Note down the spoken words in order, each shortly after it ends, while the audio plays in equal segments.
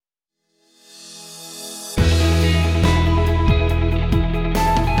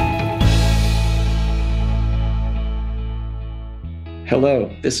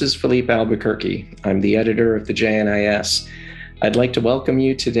Hello, this is Philippe Albuquerque. I'm the editor of the JNIS. I'd like to welcome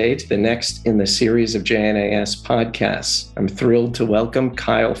you today to the next in the series of JNIS podcasts. I'm thrilled to welcome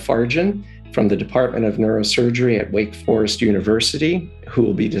Kyle Farjan from the Department of Neurosurgery at Wake Forest University, who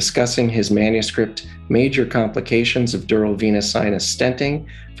will be discussing his manuscript, Major Complications of Dural Venous Sinus Stenting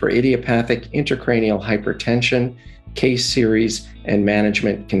for Idiopathic Intracranial Hypertension, Case Series, and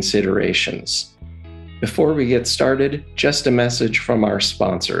Management Considerations. Before we get started, just a message from our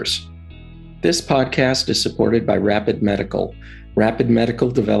sponsors. This podcast is supported by Rapid Medical. Rapid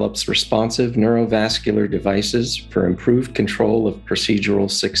Medical develops responsive neurovascular devices for improved control of procedural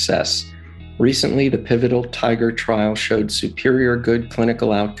success. Recently, the pivotal TIGER trial showed superior good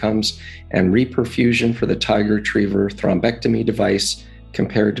clinical outcomes and reperfusion for the TIGER-Triever thrombectomy device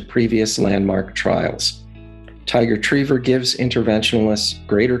compared to previous landmark trials. TIGER-Triever gives interventionalists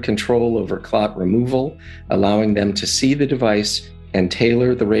greater control over clot removal, allowing them to see the device and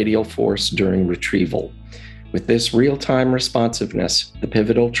tailor the radial force during retrieval. With this real-time responsiveness, the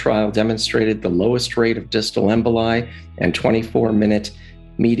pivotal trial demonstrated the lowest rate of distal emboli and 24-minute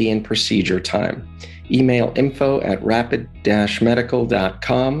median procedure time. Email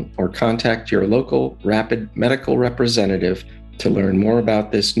info@rapid-medical.com or contact your local Rapid Medical representative to learn more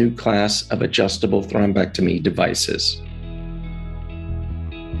about this new class of adjustable thrombectomy devices.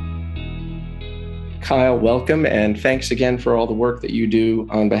 Kyle, welcome, and thanks again for all the work that you do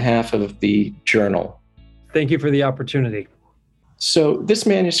on behalf of the journal. Thank you for the opportunity. So this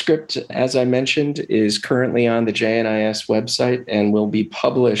manuscript, as I mentioned, is currently on the JNIS website and will be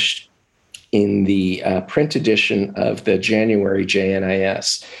published in the print edition of the January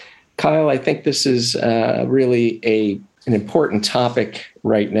JNIS. Kyle, I think this is really an important topic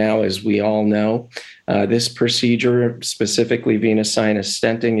right now, as we all know. This procedure, specifically venous sinus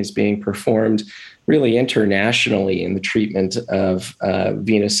stenting, is being performed really internationally in the treatment of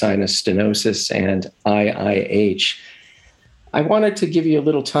venous sinus stenosis and IIH. I wanted to give you a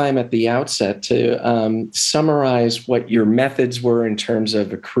little time at the outset to summarize what your methods were in terms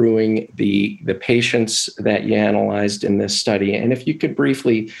of accruing the patients that you analyzed in this study. And if you could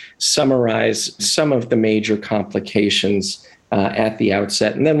briefly summarize some of the major complications at the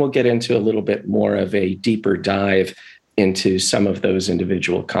outset, and then we'll get into a little bit more of a deeper dive into some of those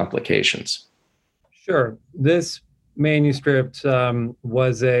individual complications. Sure. This manuscript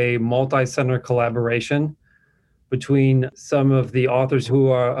was a multi-center collaboration between some of the authors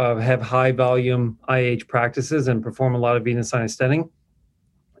who have high volume IH practices and perform a lot of venous sinus stenting.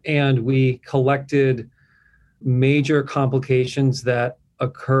 And we collected major complications that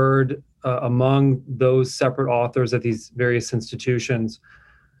occurred among those separate authors at these various institutions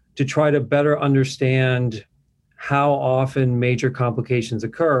to try to better understand how often major complications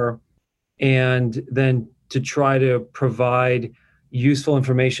occur, and then to try to provide useful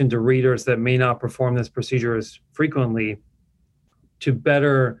information to readers that may not perform this procedure as frequently to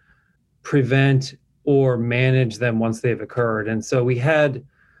better prevent or manage them once they've occurred. And so we had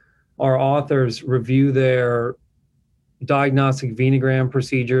our authors review their diagnostic venogram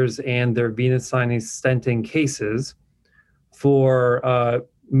procedures and their venous sinus stenting cases for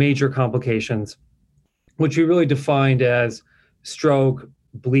major complications, which we really defined as stroke,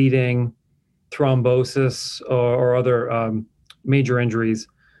 bleeding, thrombosis, or other major injuries.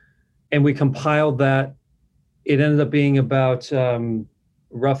 And we compiled that. It ended up being about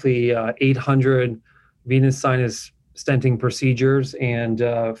roughly 800 venous sinus stenting procedures and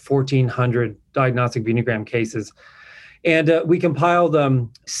 1,400 diagnostic venogram cases. And we compiled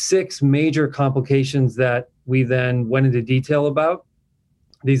 6 major complications that we then went into detail about.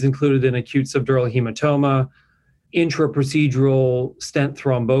 These included an acute subdural hematoma, intraprocedural stent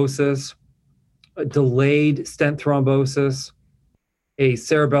thrombosis, a delayed stent thrombosis, a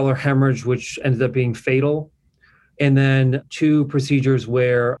cerebellar hemorrhage, which ended up being fatal, and then 2 procedures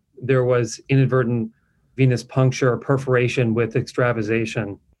where there was inadvertent venous puncture or perforation with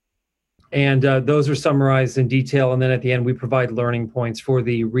extravasation. And those are summarized in detail. And then at the end, we provide learning points for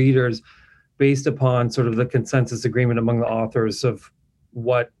the readers based upon sort of the consensus agreement among the authors of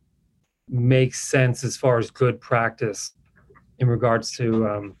what makes sense as far as good practice in regards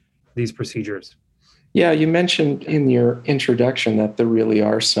to these procedures. Yeah, you mentioned in your introduction that there really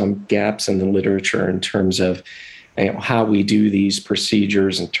are some gaps in the literature in terms of how we do these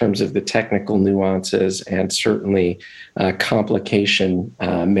procedures, in terms of the technical nuances and certainly complication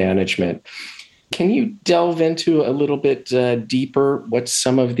management. Can you delve into a little bit deeper what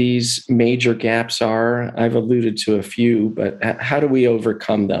some of these major gaps are? I've alluded to a few, but how do we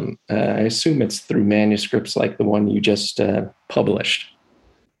overcome them? I assume it's through manuscripts like the one you just published.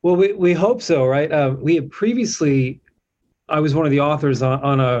 Well, we hope so, right? We had previously I was one of the authors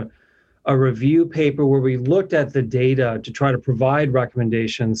on a review paper where we looked at the data to try to provide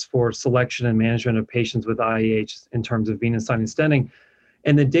recommendations for selection and management of patients with IAH in terms of venous sinus stenting.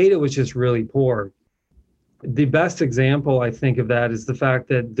 And the data was just really poor. The best example, I think, of that is the fact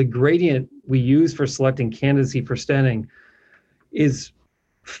that the gradient we use for selecting candidacy for stenting is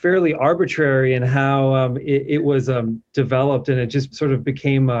fairly arbitrary in how it was developed, and it just sort of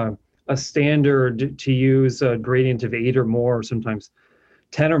became a standard to use a gradient of 8 or more, or sometimes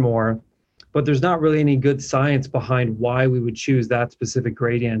 10 or more. But there's not really any good science behind why we would choose that specific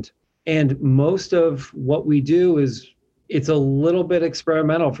gradient. And most of what we do is it's a little bit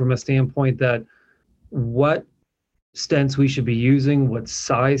experimental from a standpoint that what stents we should be using, what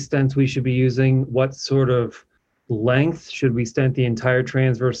size stents we should be using, what sort of length. Should we stent the entire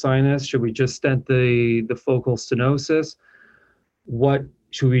transverse sinus? Should we just stent the focal stenosis? What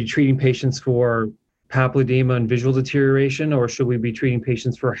should we be treating patients for papilledema and visual deterioration, or should we be treating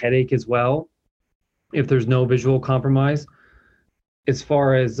patients for headache as well if there's no visual compromise? As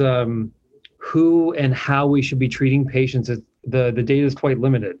far as who and how we should be treating patients, the data is quite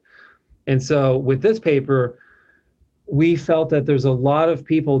limited. And so with this paper, we felt that there's a lot of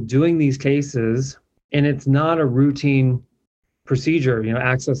people doing these cases, and it's not a routine procedure,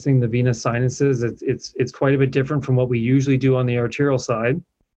 accessing the venous sinuses. It's quite a bit different from what we usually do on the arterial side.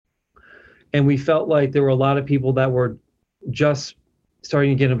 And we felt like there were a lot of people that were just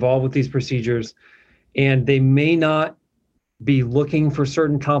starting to get involved with these procedures, and they may not be looking for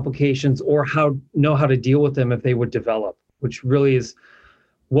certain complications or know how to deal with them if they would develop, which really is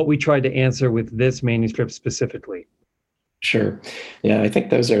what we tried to answer with this manuscript specifically. Sure. Yeah, I think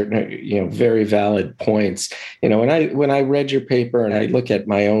those are, very valid points. When I read your paper and I look at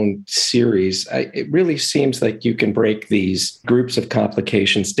my own series, it really seems like you can break these groups of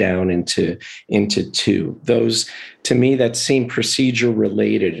complications down into two. Those, to me, that seem procedure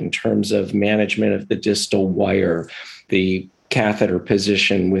related in terms of management of the distal wire, the catheter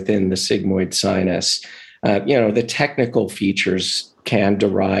position within the sigmoid sinus. The technical features can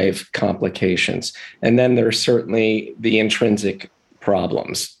derive complications. And then there's certainly the intrinsic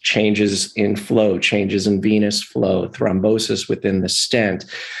problems, changes in flow, changes in venous flow, thrombosis within the stent,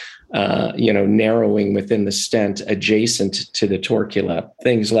 narrowing within the stent adjacent to the torcula,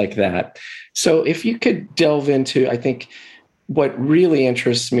 things like that. So if you could delve into, I think what really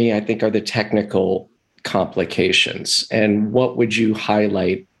interests me, I think, are the technical complications. And what would you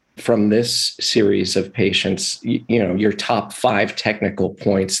highlight from this series of patients, your top 5 technical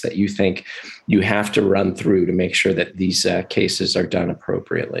points that you think you have to run through to make sure that these cases are done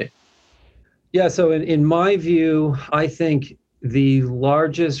appropriately? Yeah, so in my view, I think the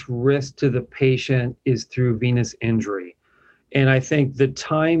largest risk to the patient is through venous injury. And I think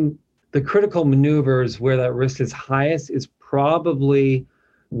the critical maneuvers where that risk is highest is probably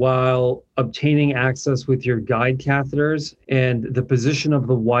while obtaining access with your guide catheters and the position of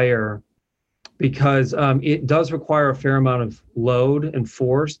the wire, because it does require a fair amount of load and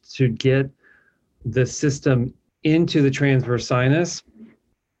force to get the system into the transverse sinus.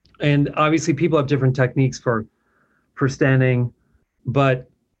 And obviously people have different techniques for stenting, but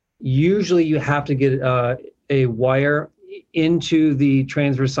usually you have to get a wire into the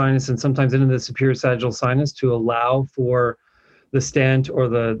transverse sinus and sometimes into the superior sagittal sinus to allow for the stent or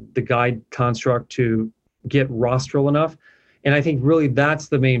the guide construct to get rostral enough. And I think really that's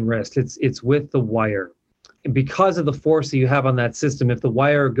the main risk. It's with the wire. And because of the force that you have on that system, if the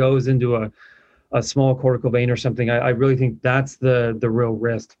wire goes into a small cortical vein or something, I really think that's the real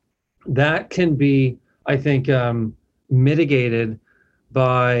risk. That can be, I think, mitigated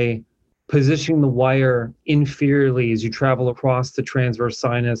by positioning the wire inferiorly as you travel across the transverse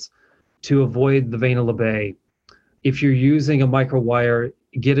sinus to avoid the vena labae. If you're using a micro wire,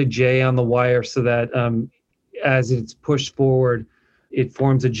 get a J on the wire so that as it's pushed forward, it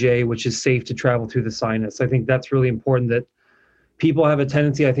forms a J, which is safe to travel through the sinus. I think that's really important, that people have a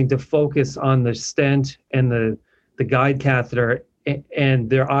tendency, I think, to focus on the stent and the guide catheter, and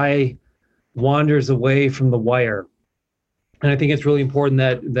their eye wanders away from the wire. And I think it's really important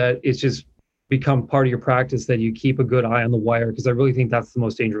that it's just become part of your practice that you keep a good eye on the wire, because I really think that's the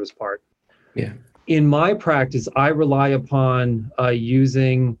most dangerous part. Yeah. In my practice, I rely upon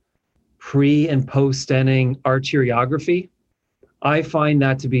using pre and post stenting arteriography. I find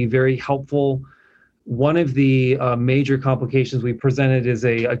that to be very helpful. One of the major complications we presented is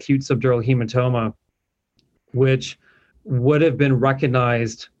a acute subdural hematoma, which would have been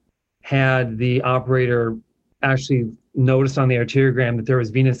recognized had the operator actually noticed on the arteriogram that there was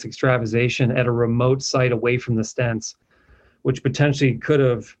venous extravasation at a remote site away from the stents, which potentially could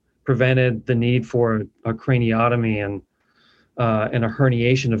have prevented the need for a craniotomy. And and a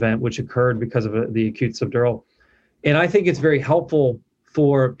herniation event, which occurred because of the acute subdural. And I think it's very helpful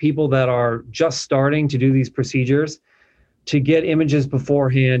for people that are just starting to do these procedures to get images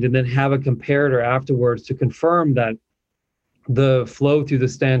beforehand and then have a comparator afterwards to confirm that the flow through the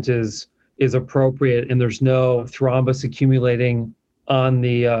stent is appropriate and there's no thrombus accumulating on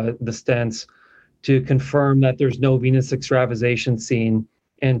the stents, to confirm that there's no venous extravasation seen,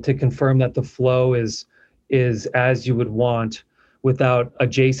 and to confirm that the flow is as you would want without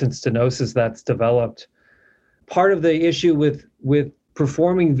adjacent stenosis that's developed. Part of the issue with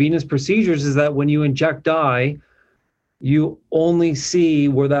performing venous procedures is that when you inject dye, you only see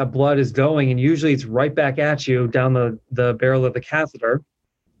where that blood is going, and usually it's right back at you down the barrel of the catheter,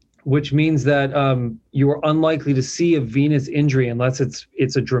 which means that you are unlikely to see a venous injury unless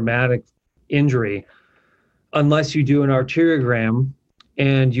it's a dramatic injury, unless you do an arteriogram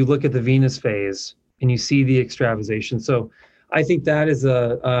and you look at the venous phase and you see the extravasation. So I think that is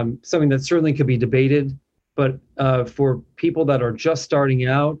something that certainly could be debated, but for people that are just starting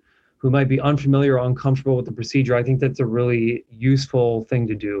out, who might be unfamiliar or uncomfortable with the procedure, I think that's a really useful thing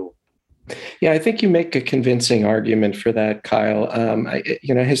to do. Yeah, I think you make a convincing argument for that, Kyle.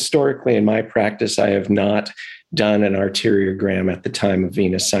 Historically in my practice, I have not done an arteriogram at the time of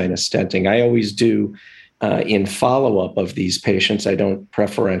venous sinus stenting. I always do in follow-up of these patients. I don't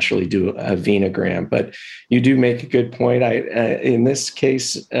preferentially do a venogram, but you do make a good point. In this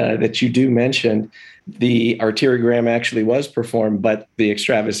case that you do mention, the arteriogram actually was performed, but the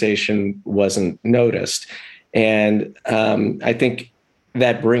extravasation wasn't noticed. And I think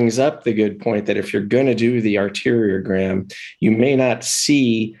that brings up the good point that if you're going to do the arteriogram, you may not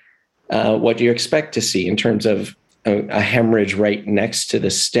see what you expect to see in terms of a hemorrhage right next to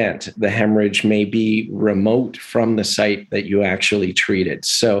the stent. The hemorrhage may be remote from the site that you actually treated.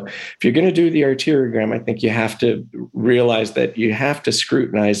 So if you're going to do the arteriogram, I think you have to realize that you have to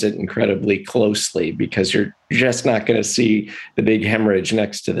scrutinize it incredibly closely, because you're just not going to see the big hemorrhage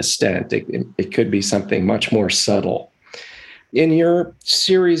next to the stent. It could be something much more subtle. In your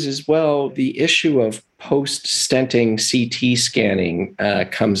series as well, the issue of post-stenting CT scanning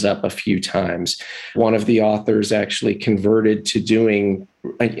comes up a few times. One of the authors actually converted to doing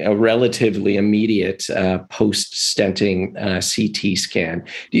a relatively immediate post-stenting CT scan.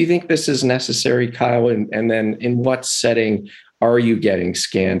 Do you think this is necessary, Kyle? And then in what setting are you getting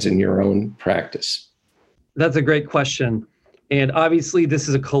scans in your own practice? That's a great question. And obviously, this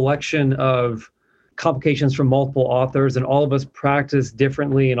is a collection of complications from multiple authors, and all of us practice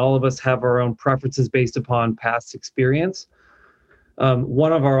differently, and all of us have our own preferences based upon past experience.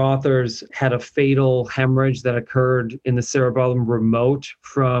 One of our authors had a fatal hemorrhage that occurred in the cerebellum remote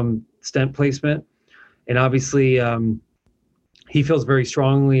from stent placement. And obviously, he feels very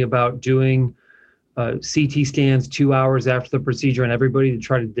strongly about doing CT scans 2 hours after the procedure on everybody to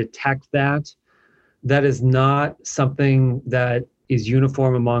try to detect that. That is not something that is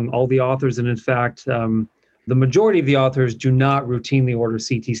uniform among all the authors. And in fact, the majority of the authors do not routinely order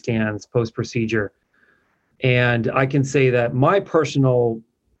CT scans post-procedure. And I can say that my personal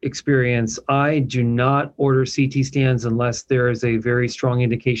experience, I do not order CT scans unless there is a very strong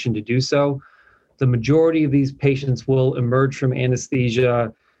indication to do so. The majority of these patients will emerge from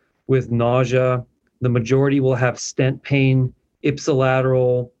anesthesia with nausea. The majority will have stent pain,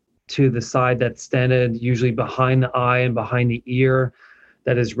 ipsilateral to the side that's stented, usually behind the eye and behind the ear,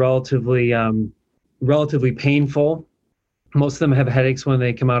 that is relatively painful. Most of them have headaches when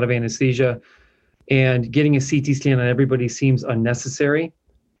they come out of anesthesia, and getting a CT scan on everybody seems unnecessary.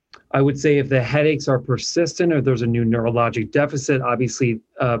 I would say if the headaches are persistent or there's a new neurologic deficit, obviously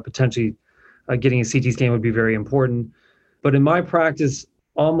potentially getting a CT scan would be very important. But in my practice,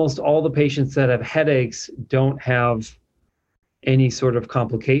 almost all the patients that have headaches don't have any sort of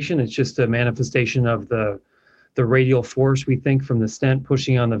complication. It's just a manifestation of the radial force, we think, from the stent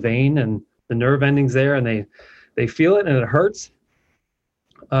pushing on the vein, and the nerve endings there, and they feel it and it hurts.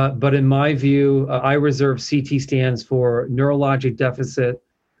 But in my view, I reserve CT scans for neurologic deficit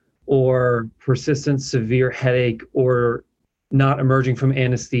or persistent severe headache or not emerging from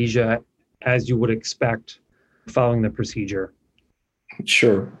anesthesia as you would expect following the procedure.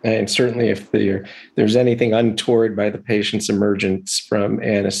 Sure. And certainly if there's anything untoward by the patient's emergence from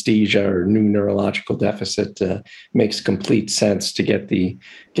anesthesia or new neurological deficit, makes complete sense to get the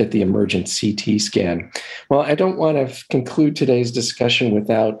emergent CT scan. Well, I don't want to conclude today's discussion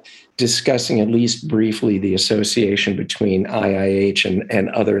without discussing at least briefly the association between IIH and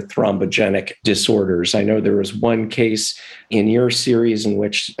other thrombogenic disorders. I know there was one case in your series in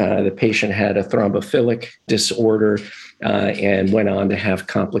which the patient had a thrombophilic disorder and went on to have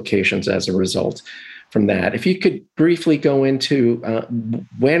complications as a result. from that. If you could briefly go into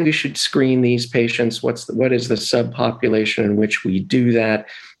when we should screen these patients, what is the subpopulation in which we do that,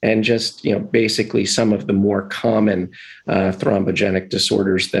 and just basically some of the more common thrombogenic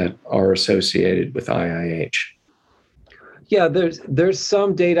disorders that are associated with IIH. Yeah, there's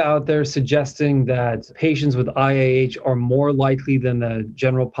some data out there suggesting that patients with IIH are more likely than the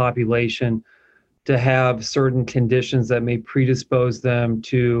general population to have certain conditions that may predispose them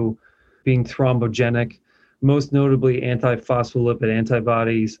to being thrombogenic, most notably antiphospholipid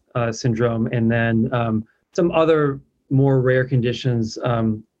antibodies syndrome, and then some other more rare conditions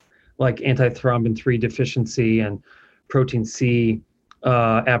like antithrombin 3 deficiency and protein C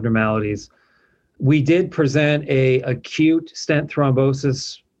abnormalities. We did present a acute stent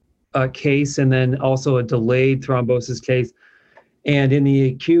thrombosis case, and then also a delayed thrombosis case. And in the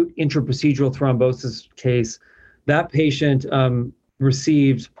acute intraprocedural thrombosis case, that patient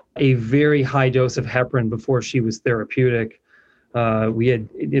received a very high dose of heparin before she was therapeutic. We had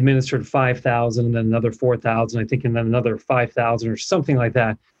administered 5,000 and then another 4,000, I think, and then another 5,000 or something like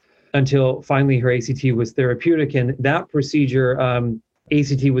that, until finally her ACT was therapeutic. And that procedure,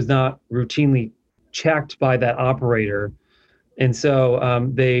 ACT was not routinely checked by that operator. And so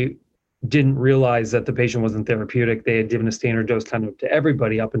they didn't realize that the patient wasn't therapeutic. They had given a standard dose kind of to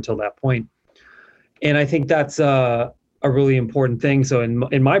everybody up until that point. And I think that's a really important thing. So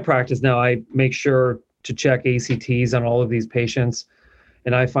in my practice now, I make sure to check ACTs on all of these patients.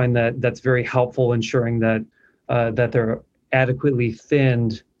 And I find that that's very helpful, ensuring that that they're adequately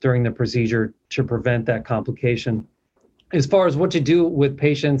thinned during the procedure to prevent that complication. As far as what to do with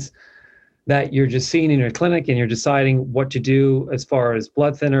patients that you're just seeing in your clinic and you're deciding what to do as far as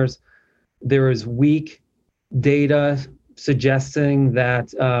blood thinners, there is weak data suggesting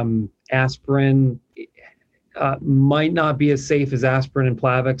that aspirin might not be as safe as aspirin and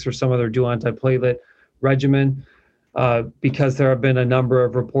Plavix or some other dual antiplatelet regimen because there have been a number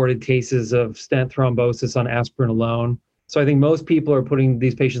of reported cases of stent thrombosis on aspirin alone. So I think most people are putting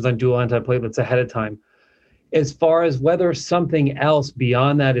these patients on dual antiplatelets ahead of time. As far as whether something else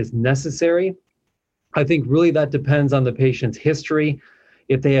beyond that is necessary, I think really that depends on the patient's history.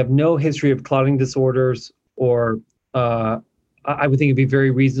 If they have no history of clotting disorders, or I would think it'd be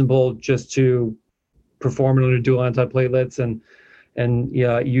very reasonable just to perform it under dual antiplatelets and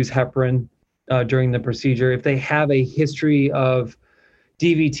use heparin during the procedure. If they have a history of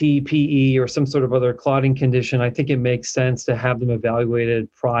DVT, PE, or some sort of other clotting condition, I think it makes sense to have them evaluated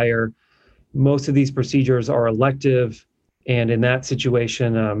prior. Most of these procedures are elective, and in that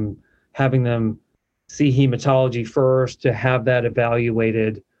situation, having them see hematology first to have that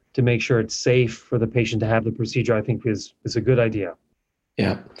evaluated to make sure it's safe for the patient to have the procedure, I think is a good idea.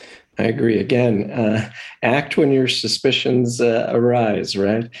 Yeah, I agree. Again, act when your suspicions arise,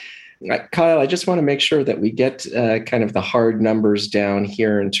 right? Kyle, I just want to make sure that we get kind of the hard numbers down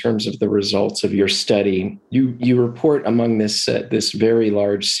here in terms of the results of your study. You report among this very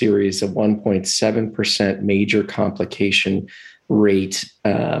large series of 1.7% major complication rate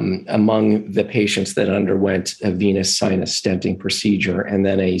among the patients that underwent a venous sinus stenting procedure, and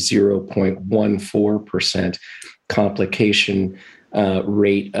then a 0.14% complication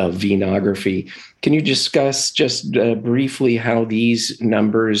rate of venography. Can you discuss just briefly how these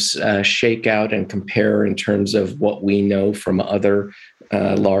numbers shake out and compare in terms of what we know from other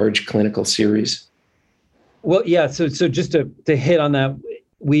large clinical series? Well, yeah. So just to hit on that,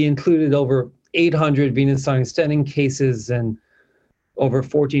 we included over 800 venous sinus stenting cases and over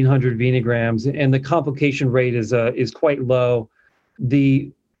 1,400 venograms, and the complication rate is quite low. The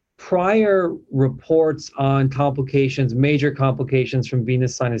prior reports on complications, major complications from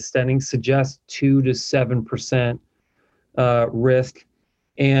venous sinus stenting, suggest 2 to 7% risk.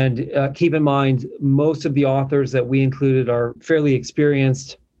 And keep in mind, most of the authors that we included are fairly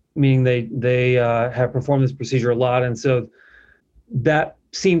experienced, meaning they have performed this procedure a lot. And so that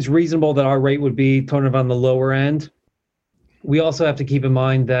seems reasonable that our rate would be kind of on the lower end. We also have to keep in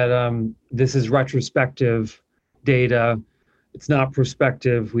mind that this is retrospective data. It's not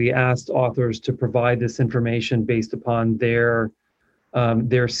prospective. We asked authors to provide this information based upon their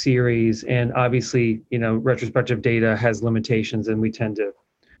series, and obviously, retrospective data has limitations, and we tend to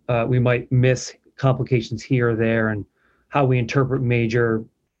we might miss complications here or there, and how we interpret major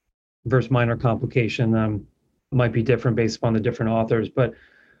versus minor complication might be different based upon the different authors. But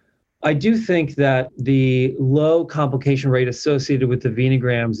I do think that the low complication rate associated with the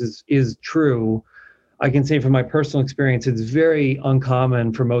venograms is true. I can say from my personal experience, it's very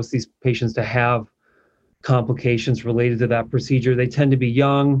uncommon for most of these patients to have complications related to that procedure. They tend to be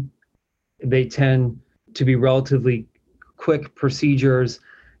young. They tend to be relatively quick procedures.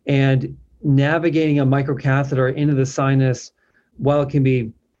 And navigating a microcatheter into the sinus, while it can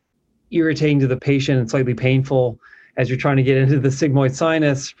be irritating to the patient and slightly painful as you're trying to get into the sigmoid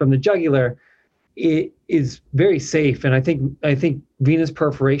sinus from the jugular, it is very safe. And I think venous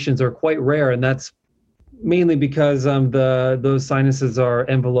perforations are quite rare, and that's mainly because those sinuses are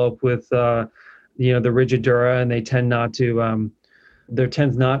enveloped with the rigid dura, and they tend not to there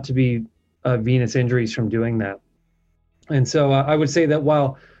tends not to be venous injuries from doing that. And so I would say that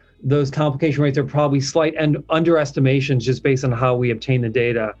while those complication rates are probably slight and underestimations just based on how we obtain the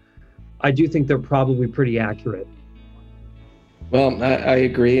data, I do think they're probably pretty accurate. Well, I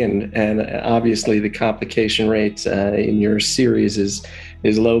agree, and obviously the complication rate in your series is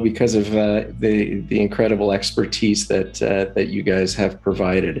low because of the incredible expertise that you guys have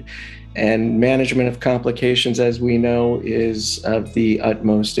provided. And management of complications, as we know, is of the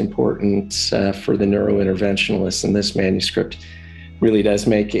utmost importance for the neurointerventionalists, and this manuscript really does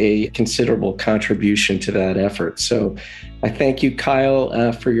make a considerable contribution to that effort. So I thank you,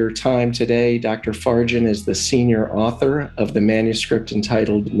 Kyle, for your time today. Dr. Farjan is the senior author of the manuscript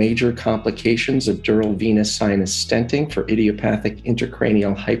entitled Major Complications of Dural Venous Sinus Stenting for Idiopathic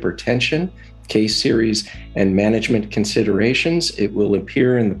Intracranial Hypertension, Case Series and Management Considerations. It will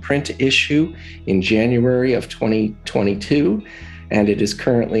appear in the print issue in January of 2022. And it is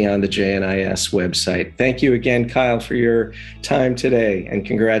currently on the JNIS website. Thank you again, Kyle, for your time today, and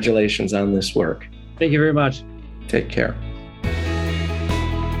congratulations on this work. Thank you very much. Take care.